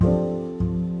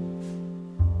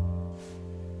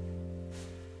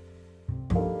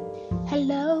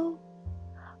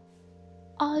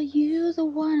Are you the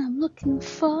one I'm looking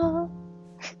for?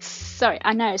 Sorry,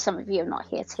 I know some of you are not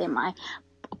here to hear my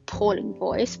appalling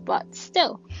voice, but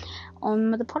still, on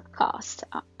the podcast,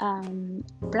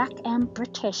 Black and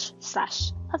British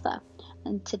 / other.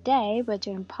 And today we're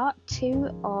doing part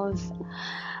 2 of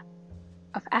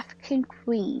African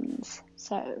queens.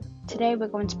 So today we're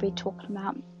going to be talking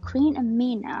about Queen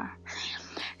Amina.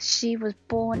 She was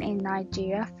born in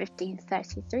Nigeria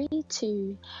 1533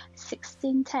 to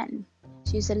 1610.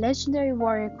 She is a legendary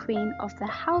warrior queen of the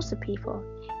Hausa people.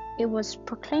 It was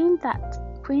proclaimed that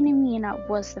Queen Amina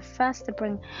was the first to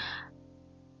bring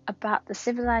about the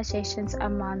civilizations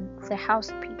among the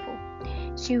Hausa people.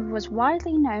 She was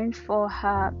widely known for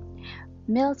her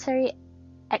military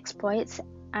exploits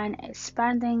and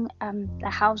expanding the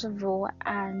Hausa rule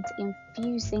and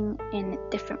infusing in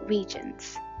different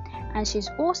regions. And she's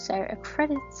also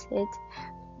accredited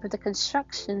with the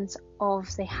constructions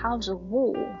of the Hausa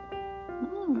Wall.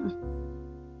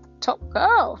 Top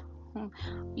girl.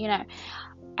 You know,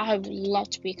 I would love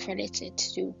to be accredited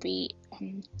to be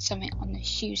something on a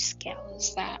huge scale.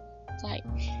 Is that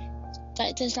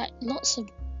there's lots of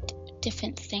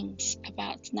different things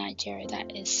about Nigeria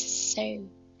that is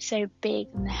so big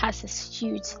and it has this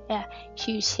huge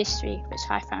history, which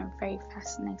I found very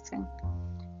fascinating.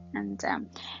 And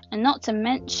not to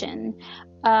mention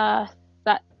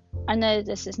that I know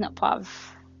this is not part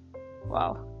of,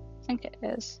 well, I think it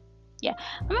is. Yeah,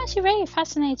 I'm actually very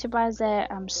fascinated by their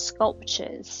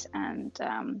sculptures, and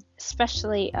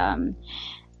especially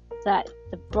that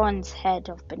the bronze head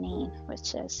of Benin,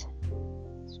 which is,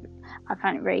 I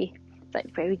find it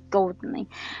very goldenly.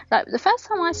 Like the first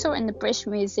time I saw it in the British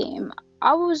Museum,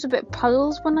 I was a bit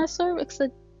puzzled when I saw it because I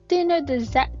didn't know the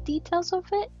exact details of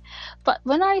it. But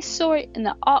when I saw it in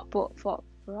the art book, I thought,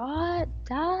 right,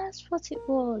 that's what it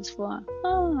was for.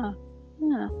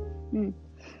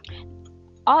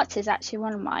 Art is actually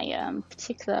one of my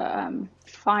particular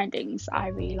findings I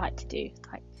really like to do.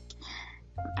 Like,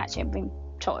 actually, I've been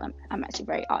told I'm actually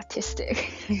very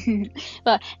artistic.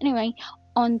 But anyway,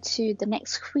 on to the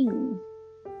next queen.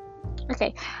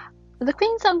 Okay, the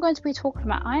queens I'm going to be talking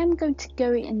about, I am going to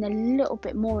go in a little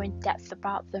bit more in depth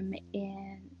about them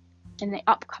in the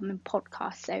upcoming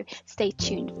podcast, so stay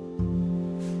tuned.